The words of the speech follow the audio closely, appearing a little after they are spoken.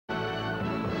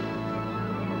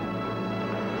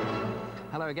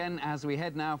Hello again, as we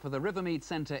head now for the Rivermead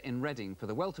Centre in Reading for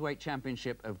the Welterweight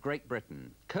Championship of Great Britain.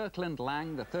 Kirkland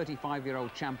Laing, the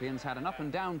 35-year-old champion's had an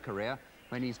up-and-down career.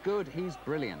 When he's good, he's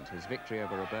brilliant. His victory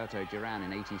over Roberto Duran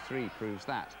in '83 proves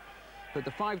that. But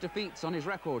the 5 defeats on his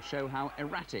record show how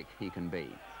erratic he can be.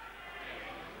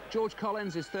 George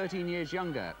Collins is 13 years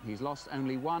younger. He's lost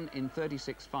only 1 in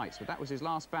 36 fights, but that was his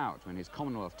last bout when his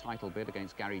Commonwealth title bid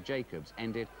against Gary Jacobs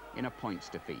ended in a points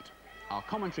defeat. Our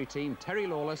commentary team, Terry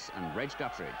Lawless and Reg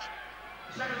Guttridge.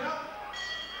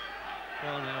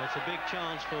 Well, now, it's a big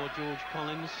chance for George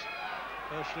Collins,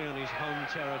 firstly on his home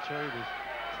territory with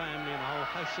family and a whole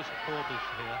host of supporters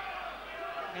here.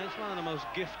 Against one of the most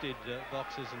gifted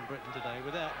boxers in Britain today,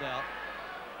 without doubt.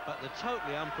 But the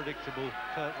totally unpredictable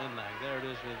Kirkland Laing. There it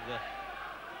is with the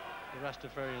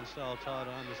Rastafarian-style tied,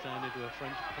 I understand, into a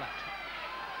French plait.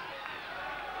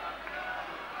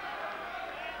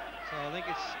 So I think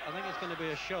it's going to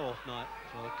be a show-off night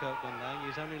for Kirkland Laing.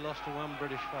 He's only lost to one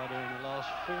British fighter in the last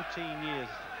 14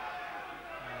 years.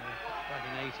 Back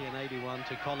in '80 and '81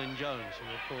 to Colin Jones,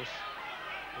 who of course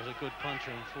was a good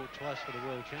puncher and fought twice for the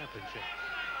World Championship.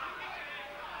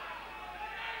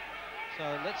 So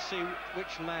let's see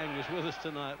which Laing is with us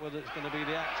tonight, whether it's going to be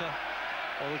the actor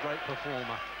or the great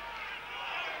performer.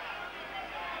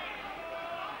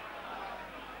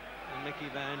 And Mickey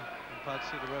Van and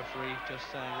Pudsey, the referee, just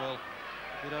saying, well, if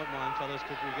you don't mind, fellas,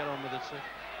 could we get on with the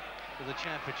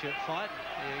championship fight?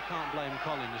 You can't blame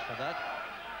Collins for that.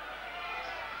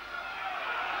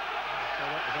 So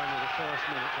that was only the first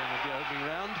minute on the opening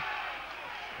round.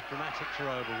 The dramatics are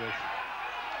over with.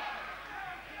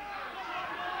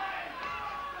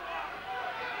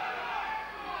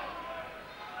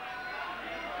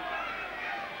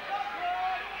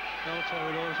 Well,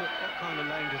 Terry Lawrence, what kind of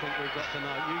Laing do you think we've got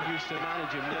tonight? You used to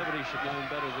manage him. Nobody should know him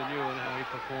better than you and how he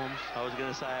performs. I was going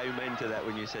to say amen to that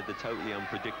when you said the totally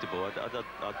unpredictable. I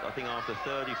think after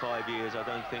 35 years, I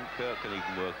don't think Kirk can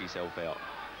even work himself out.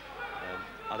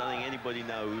 I don't think anybody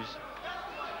knows,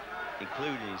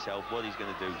 including himself, what he's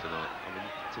going to do tonight. I mean,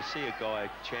 to see a guy,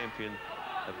 champion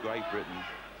of Great Britain,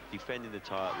 defending the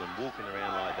title and walking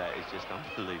around like that is just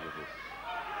unbelievable.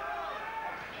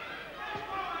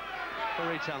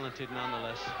 Very talented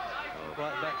nonetheless.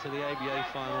 Right back to the ABA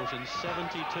finals in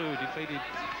 '72, defeated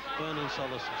Vernon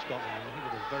Solis of Scotland. He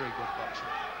was a very good boxer.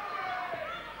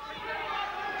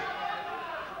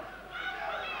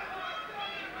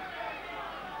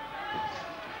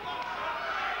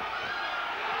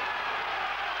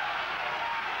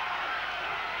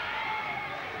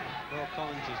 Well,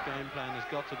 Collins' game plan has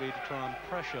got to be to try and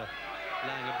pressure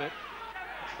Laing a bit.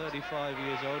 35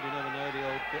 years old, you never know, the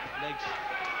old legs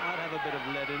might have a bit of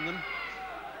lead in them,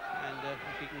 and if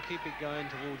he can keep it going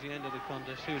towards the end of the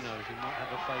contest, who knows, he might have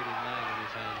a fading Laing in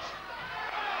his hands.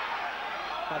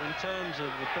 But in terms of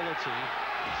ability,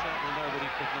 certainly nobody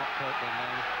could knock Kirkland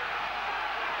Laing.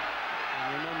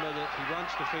 And remember that he once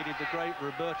defeated the great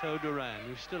Roberto Duran,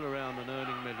 who's still around and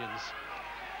earning millions.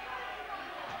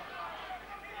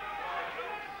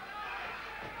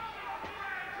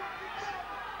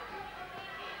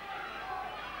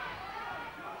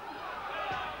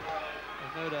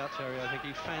 No doubt, Terry, I think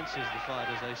he fancies the fight,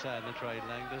 as they say in the trade,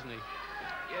 Laing, doesn't he?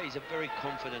 Yeah, he's a very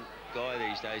confident guy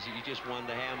these days. You just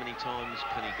wonder how many times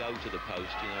can he go to the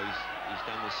post. You know, he's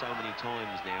done this so many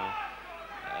times now.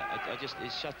 It's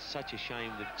such a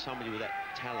shame that somebody with that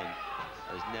talent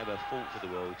has never fought for the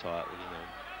world title, you know.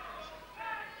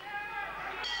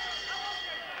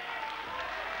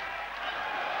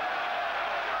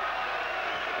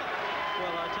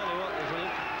 Well, I tell you what, there's a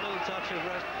little touch of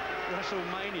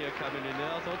WrestleMania coming in there.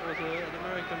 I thought it was an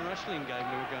American wrestling game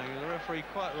we were going. The referee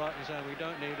quite right in saying we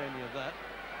don't need any of that.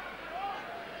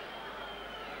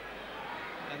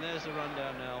 And there's the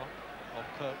rundown now of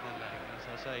Kirkland Laing. As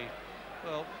I say,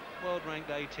 well, world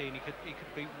ranked 18. He could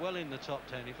be well in the top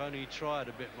 10 if only he tried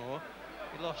a bit more.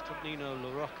 He lost to Nino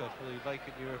LaRocca for the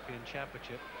vacant European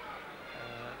Championship.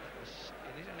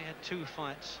 He's only had 2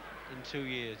 fights in 2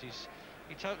 years.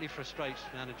 He totally frustrates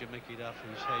manager Mickey Duff,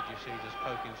 whose head you see just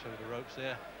poking through the ropes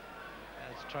there.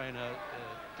 As trainer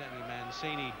Danny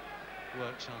Mancini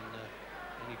works on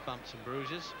any bumps and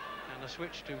bruises. And a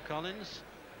switch to Collins.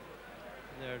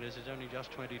 And there it is, it's only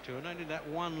just 22. And only that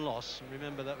one loss, and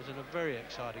remember that was in a very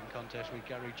exciting contest with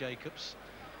Gary Jacobs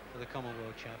for the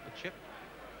Commonwealth Championship.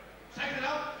 Take it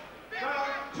up,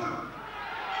 round 2.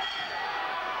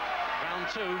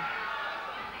 Round 2.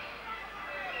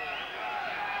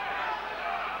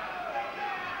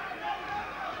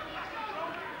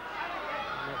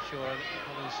 Sure,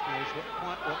 Collins knows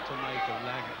quite what to make of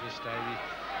Laing at this stage.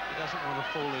 He doesn't want to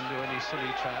fall into any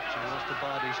silly traps. He wants to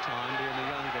bide his time, being the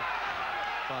younger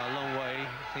by a long way.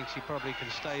 He thinks he probably can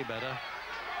stay better.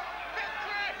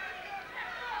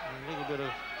 A little bit of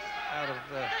out of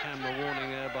camera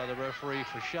warning there by the referee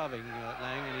for shoving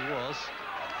Laing, and he was.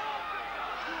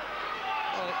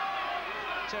 Well,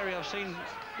 Terry, I've seen,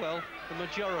 well, the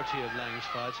majority of Lang's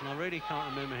fights, and I really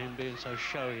can't remember him being so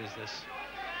showy as this.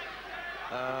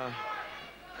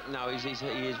 No, he is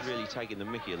really taking the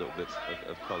mickey a little bit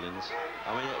of Collins.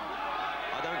 I mean,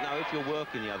 I don't know if you're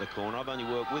working the other corner. I've only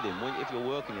worked with him. If you're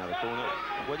working the other corner,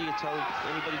 what do you tell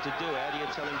anybody to do? How do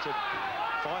you tell him to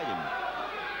fight him?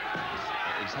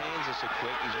 His hands are so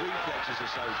quick, his reflexes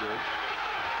are so good,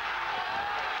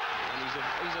 and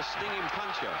he's a stinging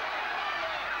puncher.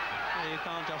 Well, you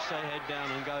can't just say head down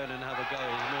and go in and have a go.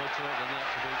 There's more to it than that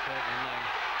to beat Kirkland Laing.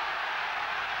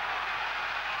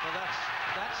 But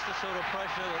that's the sort of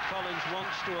pressure that Collins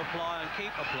wants to apply and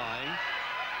keep applying.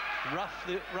 Rough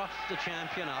the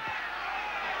champion up.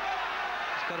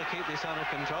 He's got to keep this under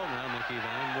control now, Mickey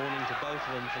Van, warning to both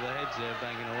of them for the heads there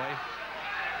banging away.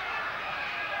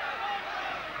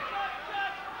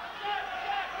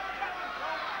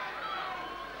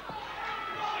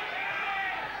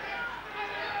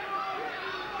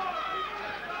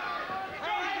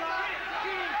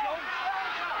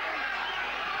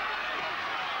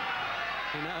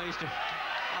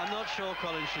 I'm not sure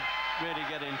Collins should really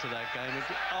get into that game.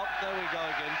 Oh, there we go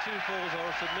again. 2 falls or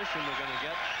a submission we're going to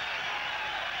get.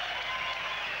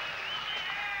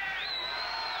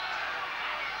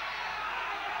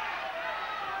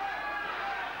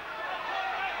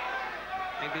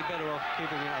 He'd be better off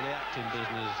keeping out of the acting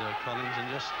business, Collins,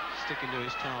 and just sticking to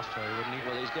his task, Terry, wouldn't he?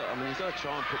 Well, he's got to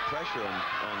try and put pressure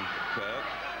on Kirk,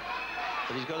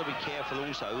 but he's got to be careful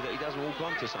also that he doesn't walk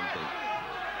onto something.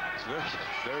 It's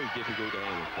very difficult to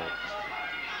handle, Kirk.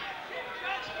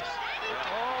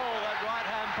 Oh, that right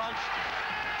hand punch.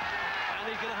 And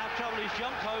he's going to have trouble. He's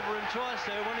jumped over him twice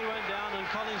there when he went down, and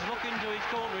Collins looked into his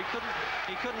corner.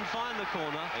 He couldn't find the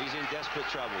corner. He's in desperate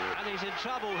trouble. And he's in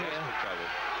trouble here. Desperate trouble.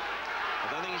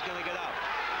 I don't think he's going to get up.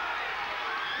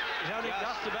 He's only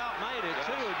just about made it,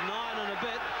 too, at 9 and a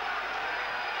bit.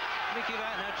 Mickey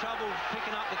Van had trouble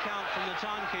picking up the count from the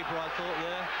timekeeper, I thought,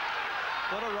 there.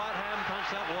 What a right-hand punch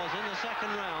that was in the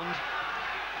second round.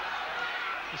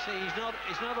 You see, he's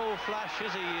not all flash,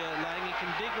 is he, Laing? He can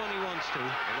dig when he wants to.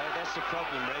 Well, that's the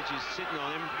problem, Reg. He's sitting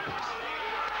on him,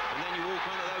 and then you walk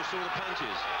onto those sort of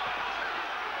punches.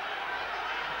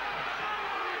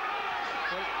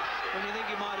 Well, when you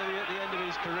think he might be at the end of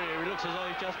his career, he looks as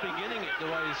though he's just beginning it, the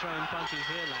way he's throwing punches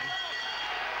here, Laing.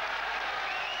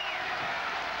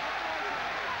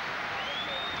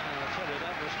 I'll tell you,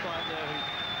 that respite there, he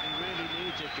really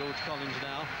needs it, George Collins,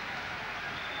 now.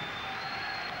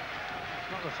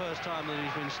 It's not the first time that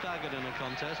he's been staggered in a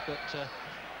contest, but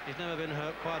he's never been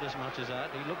hurt quite as much as that.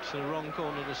 He looked to the wrong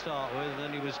corner to start with, and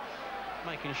then he was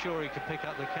making sure he could pick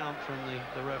up the count from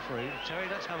the referee. Terry,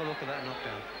 let's have a look at that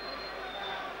knockdown.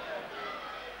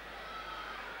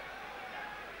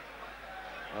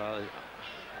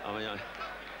 I mean,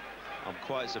 I'm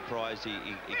quite surprised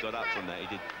he got up from that. He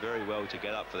did very well to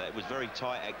get up for that. It was very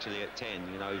tight, actually, at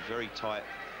 10. You know, very tight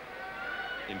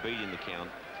in beating the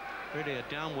count. Really a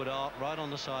downward arc right on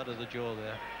the side of the jaw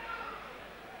there.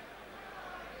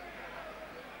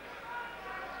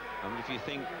 I mean, if you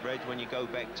think, Reg, when you go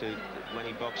back to when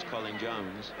he boxed Colin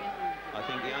Jones, I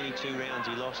think the only 2 rounds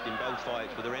he lost in both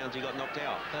fights were the rounds he got knocked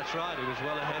out. That's right. He was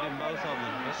well ahead in both of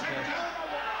them. But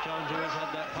Jones always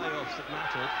had that payoff that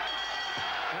mattered.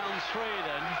 Round 3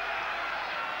 then.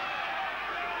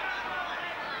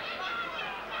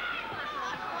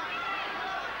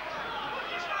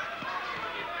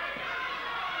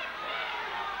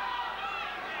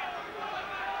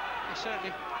 He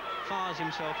certainly fires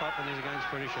himself up when he's against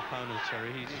British opponents,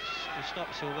 Terry. He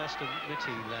stopped Sylvester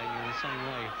Mitty Laing in the same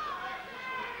way.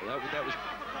 Well, that was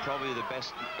probably the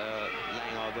best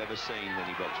Laing I've ever seen when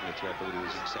he boxed Mitty. I thought he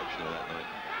was exceptional that night.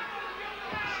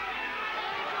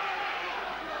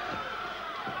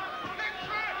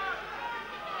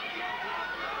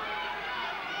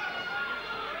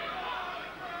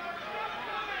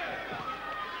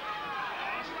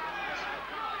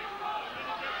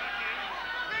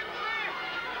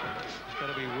 Got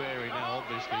to be wary now,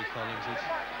 obviously, Collins. He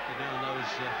now knows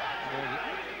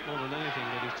more than anything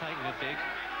that he's taken a dig.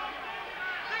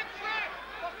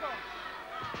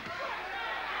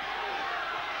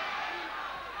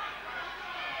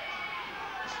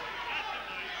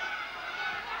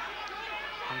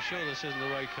 I'm sure this isn't the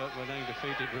way Kirkland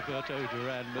defeated Roberto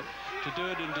Duran, but to do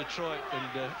it in Detroit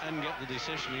and get the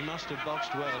decision, he must have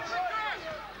boxed well.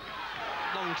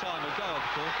 Long time ago, of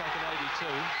course, back in '82.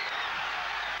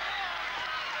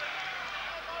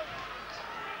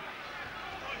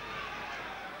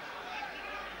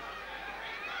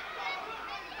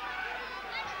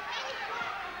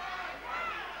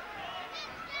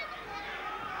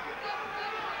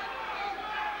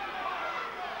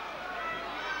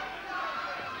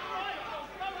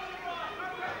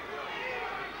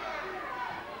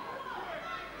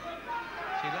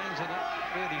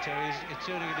 really, Terry, it's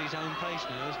doing it at his own pace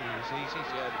now, isn't he?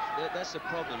 Yeah, that's the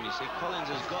problem, you see. Collins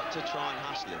has got to try and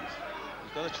hustle him.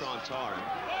 He's got to try and tire him.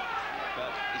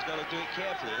 But he's got to do it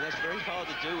carefully, and that's very hard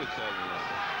to do with Kirkland like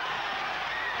that.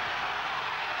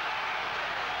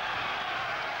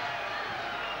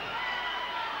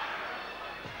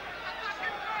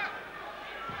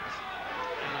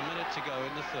 And a minute to go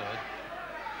in the third.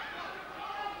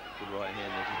 Good right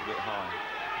hand, that's a bit high.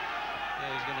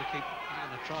 Yeah, he's going to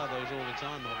try those all the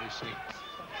time, obviously.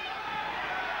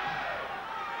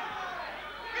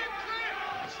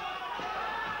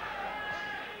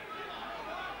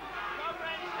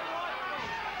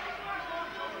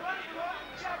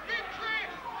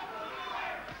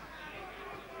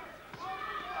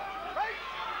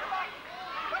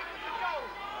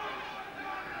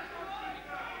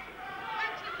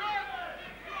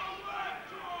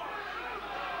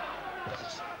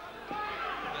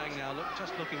 Laing now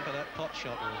just looking for that pot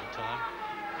shot all the time.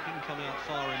 He didn't come out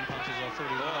firing punches. I thought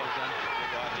he might have done.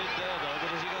 He did there though, but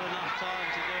has he got enough time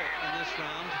to do it in this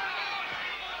round?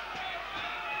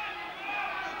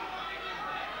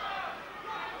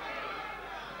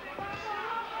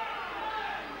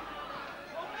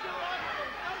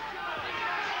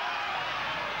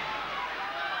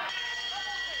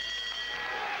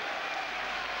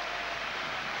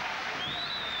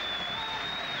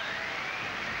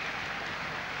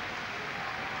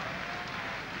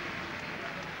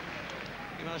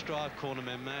 He must drive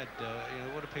cornermen mad. You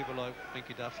know, what are people like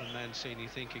Mickey Duff and Mancini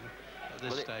thinking at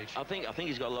this stage? I think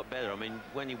he's got a lot better. I mean,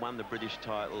 when he won the British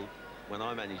title, when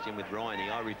I managed him with Riney,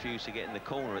 I refused to get in the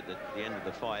corner at the end of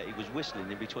the fight. He was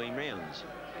whistling in between rounds.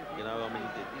 You know, I mean,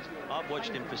 I've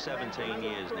watched him for 17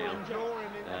 years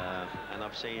now, and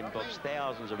I've seen him box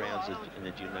thousands of rounds in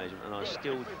the gymnasium, and I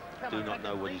still do not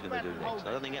know what he's going to do next.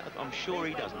 I'm sure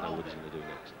he doesn't know what he's going to do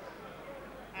next.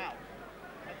 Out.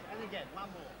 And again, one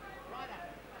more.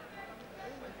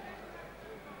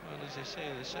 Well, as I say,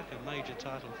 the second major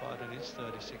title fight in his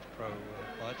 36 pro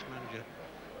fights. Manager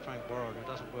Frank Warren, who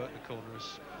doesn't work the corner,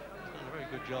 has done a very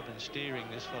good job in steering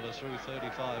this fella through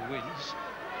 35 wins.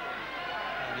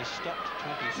 And he's stopped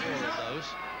 24 of those.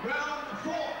 Round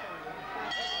 4.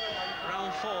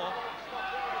 Round 4.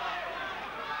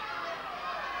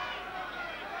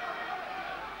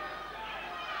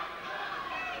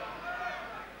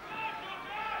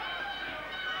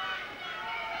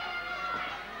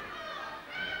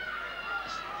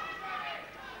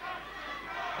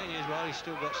 Well, he's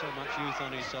still got so much youth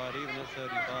on his side, even at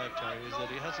 35, Terry, is that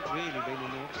he hasn't really been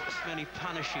in many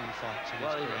punishing fights in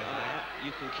his career.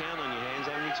 You can count on your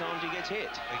hands how many times he gets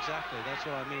hit. Exactly, that's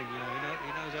what I mean. You know,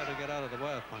 he knows how to get out of the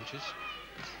way of punches.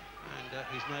 And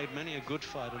he's made many a good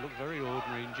fighter look very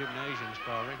ordinary in gymnasium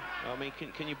sparring. I mean,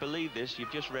 can you believe this?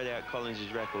 You've just read out Collins'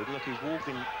 record. Look, he's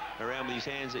walking around with his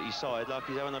hands at his side like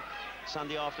he's having a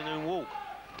Sunday afternoon walk.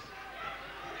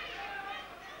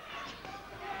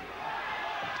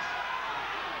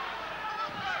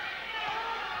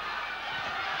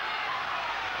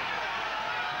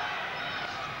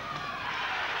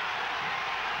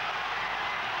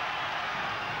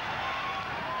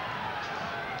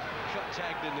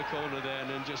 Tagged in the corner there and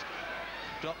then just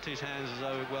dropped his hands as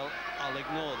though, well, I'll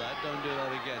ignore that, don't do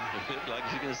that again. Like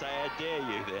he's going to say, how dare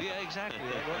you there? Yeah, exactly.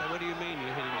 What do you mean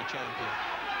you're hitting the champion?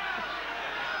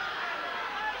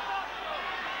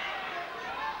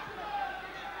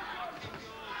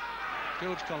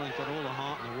 George Collins got all the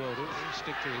heart in the world. He'll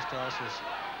stick to his task as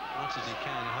much as he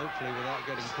can, hopefully without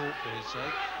getting caught for his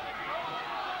sake.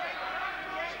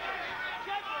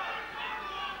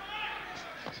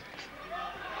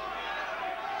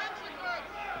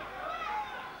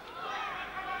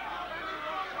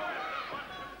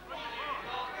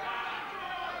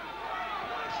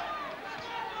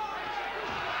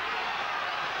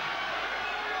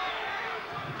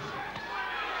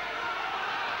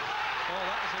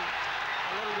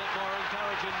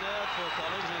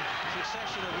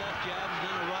 Succession of left jabs,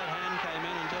 then a right hand came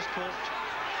in and just caught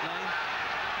Laing.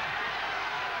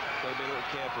 Got to be a little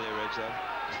careful here, Reg, though.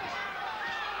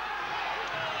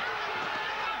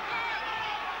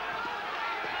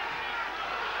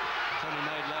 Tony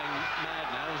made Laing mad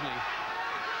now, isn't he?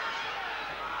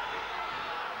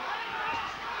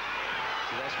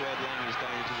 So that's where Laing is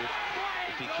going to.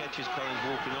 If he catches Collins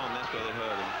walking on, that's where they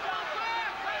hurt him.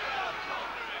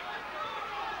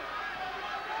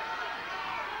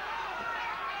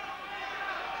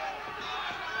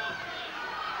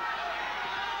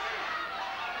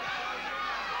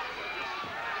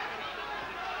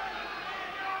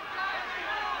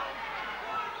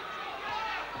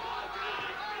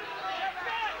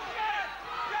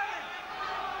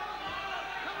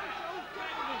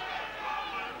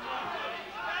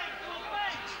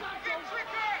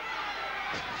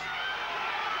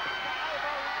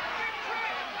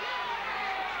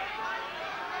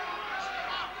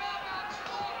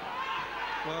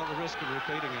 Well, the risk of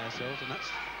repeating ourselves, and that's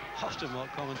often what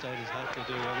commentators have to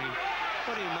do. I mean,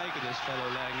 what do you make of this fellow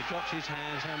Laing? He drops his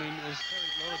hands. I mean, as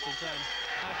Terry Lawson saying,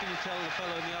 how can you tell the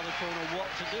fellow in the other corner what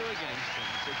to do against him?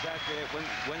 That's exactly it.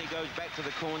 When he goes back to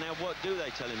the corner, now what do they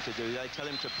tell him to do? They tell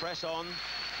him to press on,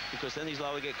 because then he's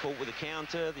liable to get caught with a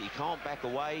counter, that he can't back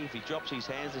away. If he drops his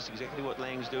hands, that's exactly what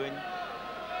Lang's doing.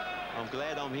 I'm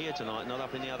glad I'm here tonight, not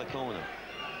up in the other corner.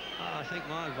 I think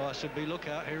my advice would be, look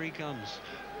out, here he comes.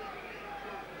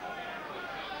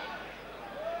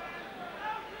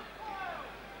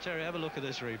 Terry, have a look at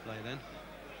this replay then.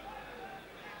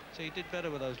 So he did better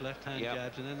with those left-hand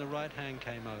jabs, and then the right hand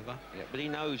came over. Yeah, but he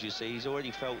knows, you see, he's already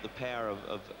felt the power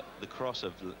of the cross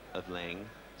of Laing,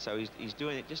 so he's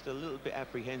doing it just a little bit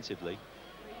apprehensively.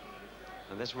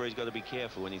 And that's where he's got to be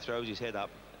careful when he throws his head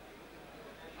up.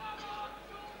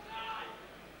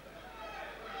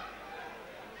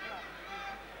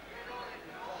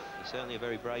 He's certainly a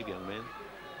very brave young man.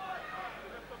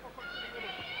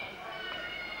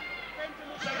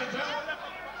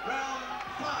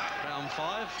 Round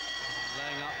 5.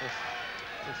 Laying up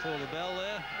before the bell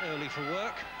there, early for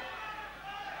work.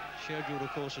 Scheduled, of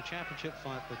course, a championship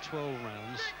fight for 12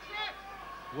 rounds.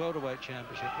 Welterweight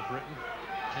championship for Britain,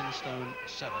 10 stone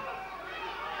 7.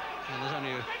 And there's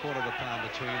only a quarter of a pound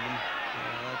between them.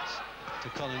 That's to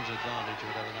Collins' advantage,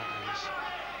 whatever that means.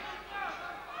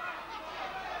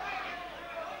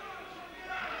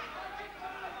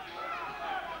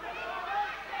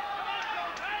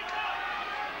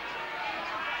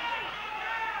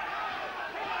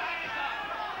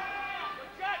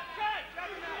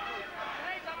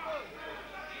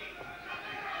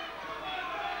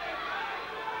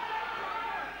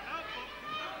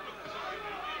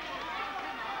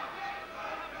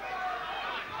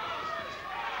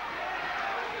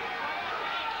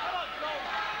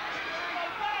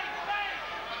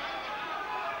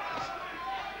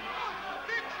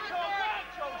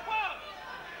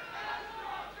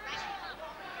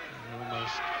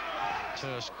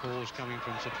 Terse calls coming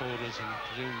from supporters and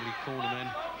presumably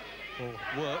cornermen for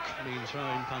work, means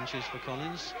throwing punches for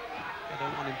Collins. They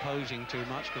don't want him posing too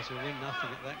much because he'll win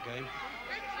nothing at that game.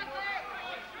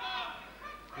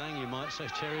 Laing, you might say,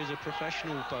 Terry is a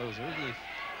professional poser, isn't he?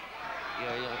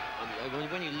 Yeah.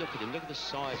 When you look at him, look at the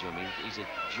size of him. He's a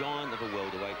giant of a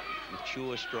welterweight,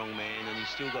 mature, strong man, and he's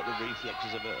still got the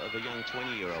reflexes of a young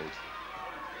 20-year-old.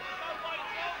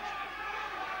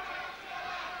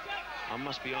 I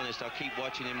must be honest, I keep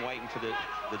watching him, waiting for the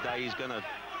day he's going to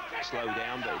slow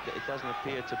down, but it doesn't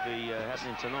appear to be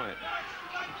happening tonight.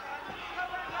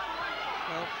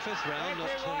 Well, 5th round,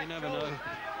 you never know.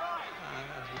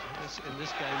 In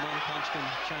this game, one punch can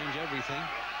change everything.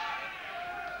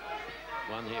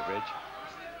 One hit, Reg.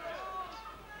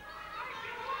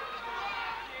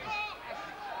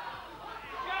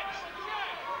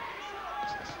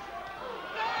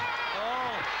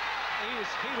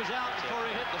 He was out before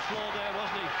he hit the floor there,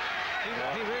 wasn't he?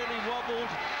 He really wobbled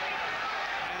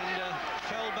and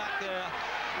fell back there.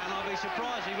 And I'll be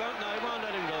surprised he won't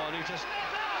let him go on. He just,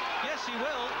 yes, he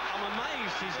will. I'm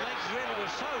amazed. His legs really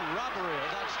were so rubbery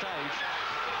at that stage.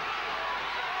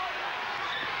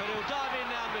 But he'll dive in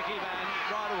now, Mickey Van,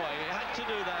 right away. He had to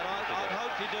do that. I'd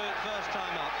hoped he'd do it first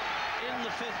time up. In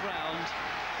the 5th round.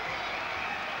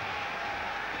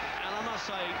 And I must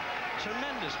say,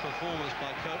 tremendous performance by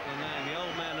Kirkland Laing, the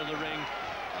old man of the ring.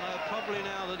 Probably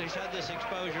now that he's had this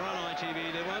exposure on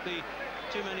ITV, there won't be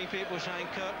too many people saying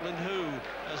Kirkland who,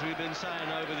 as we've been saying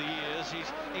over the years.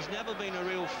 He's never been a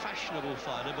real fashionable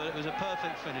fighter, but it was a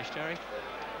perfect finish, Terry.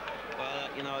 Well,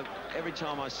 you know, every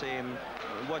time I see him,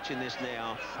 watching this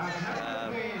now,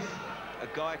 a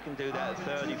guy can do that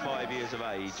at 35 years of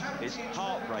age. It's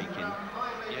heartbreaking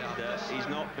that he's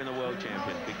not been a world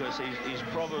champion, because he's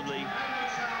probably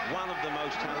one of the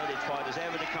most talented fighters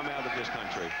ever to come out of this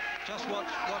country. Just watch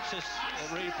this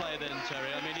replay then, Terry.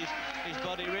 I mean, his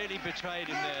body really betrayed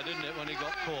him there, didn't it, when he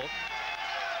got caught?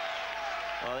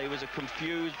 Well, he was a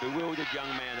confused, bewildered young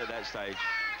man at that stage.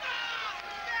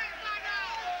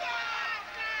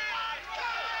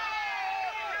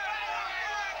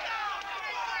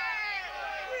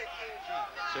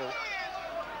 So,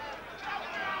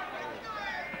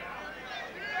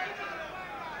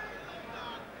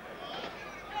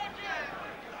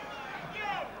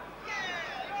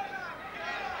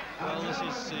 well, this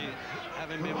is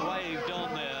having been waved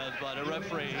on there by the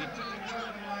referee.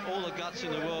 All the guts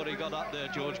in the world he got up there,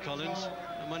 George Collins.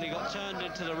 And when he got turned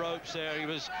into the ropes there,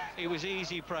 he was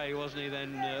easy prey, wasn't he,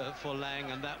 then, for Laing,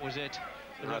 and that was it.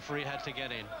 The referee had to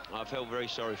get in. I felt very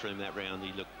sorry for him that round.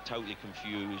 He looked totally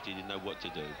confused. He didn't know what to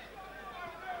do.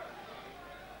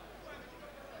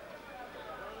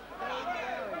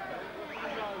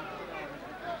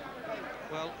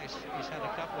 He's had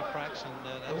a couple of cracks, and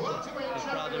that's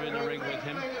his brother in the ring with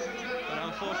him. But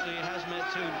unfortunately, he has met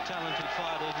two talented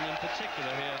fighters, and in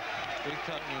particular here with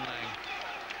Kirkland Laing.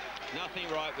 Nothing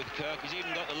right with Kirk. He's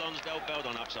even got the Lonsdale belt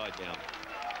on upside down.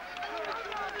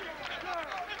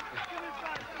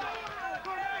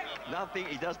 Nothing.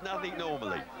 He does nothing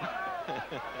normally.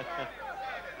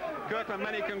 Kirkland,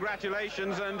 many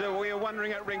congratulations, and we are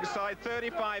wondering at ringside,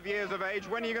 35 years of age,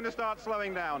 when are you going to start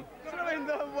slowing down? Slowing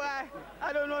down, why?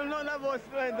 I don't know nothing about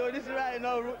slowing down. This is right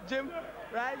now, Jim.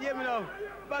 Right? Yeah, me know.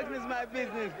 Boxing is my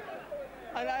business.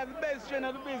 And I have the best trainer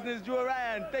of the business, Joe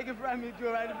Ryan. Take it from me,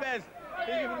 Joe Ryan, the best.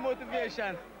 He give me the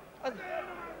motivation. So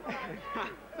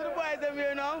the boys them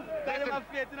here now, got them have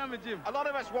faith in me, Jim. A lot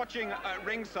of us watching at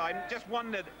ringside just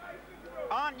wondered,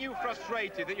 aren't you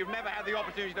frustrated that you've never had the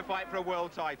opportunity to fight for a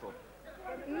world title?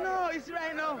 No, it's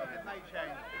right now. It may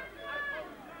change.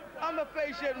 I'm a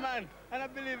patient man, and I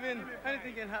believe in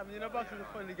anything can happen. You know, boxing is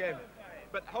a funny game.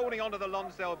 But holding on to the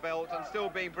Lonsdale belt and still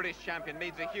being British champion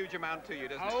means a huge amount to you,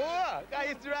 doesn't it? Oh,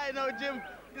 it's right now, Jim.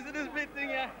 You see this big thing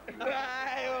here?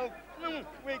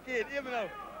 Wicked, you know.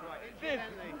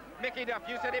 Mickey Duff,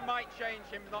 you said it might change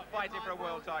him not fighting for a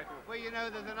world title. Well, you know,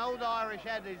 there's an old Irish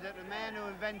adage that the man who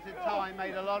invented time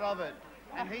made a lot of it.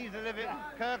 And he's a living,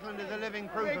 Kirkland is a living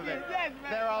proof of it.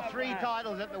 There are 3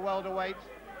 titles at the welterweight.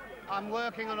 I'm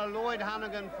working on a Lloyd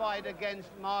Hannigan fight against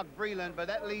Mark Breland, but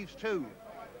that leaves 2.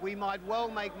 We might well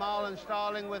make Marlon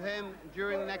Starling with him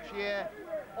during next year,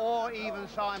 or even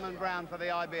Simon Brown for the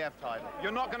IBF title.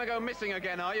 You're not going to go missing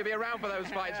again, are you? You'll be around for those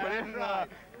fights, will you? Right.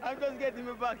 I'm just getting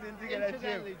my boxing together,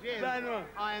 Jim.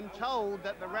 I am told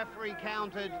that the referee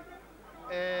counted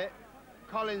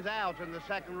Collins out in the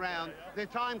 2nd round. The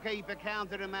timekeeper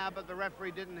counted him out, but the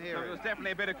referee didn't hear it. There was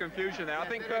definitely a bit of confusion there. I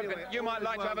think, Kirkland, anyway, you might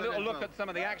like to have a little look at some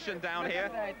of the action down here.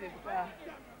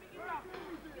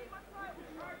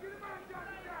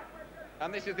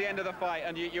 And this is the end of the fight,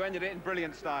 and you ended it in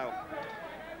brilliant style.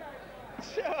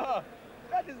 Sure,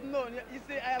 that is known. You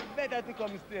see, I have better to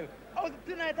come still.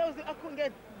 Tonight I couldn't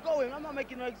get going. I'm not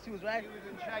making no excuse, right? You was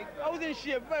in shape. I was in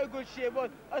shape, very good shape,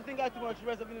 but I think I had too much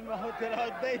rest. I've been in my hotel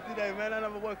all day today, man. I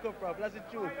never woke up properly. That's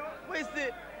the truth. But you see,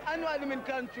 I know I'm in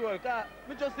control.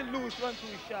 We just lose one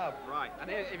too sharp. Right, and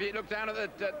here, if you look down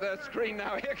at the screen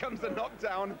now, here comes the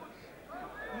knockdown.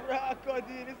 Right,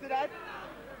 you see that?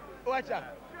 Watch out.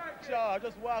 Sure,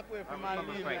 just walk away from my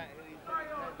leave.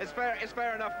 It's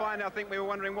fair enough, fine. I think we were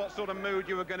wondering what sort of mood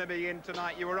you were going to be in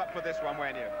tonight. You were up for this one,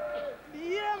 weren't you?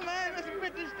 Yeah, man, it's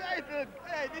British title.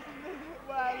 Hey, this is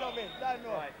why I love it. I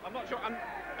know. Right.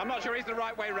 I'm not sure he's the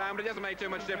right way round, but it doesn't make too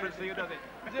much difference to you, does it?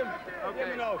 Jim, okay.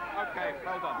 let me know. Okay,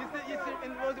 hold on. You see,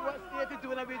 in what state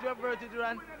when I beat your virtue,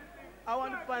 Duran? I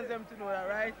want the fans them to know that,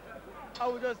 right? I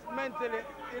was just mentally,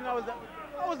 you know,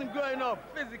 I wasn't growing up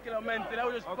physically or mentally. I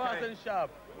was just fast and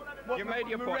sharp. But you made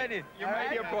your point. Ready. You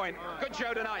made your point. Good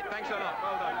show tonight. Thanks a lot.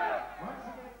 Well done.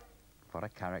 What a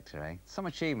character, eh? Some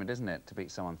achievement, isn't it, to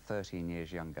beat someone 13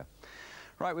 years younger.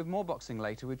 Right, with more boxing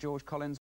later with George Collins.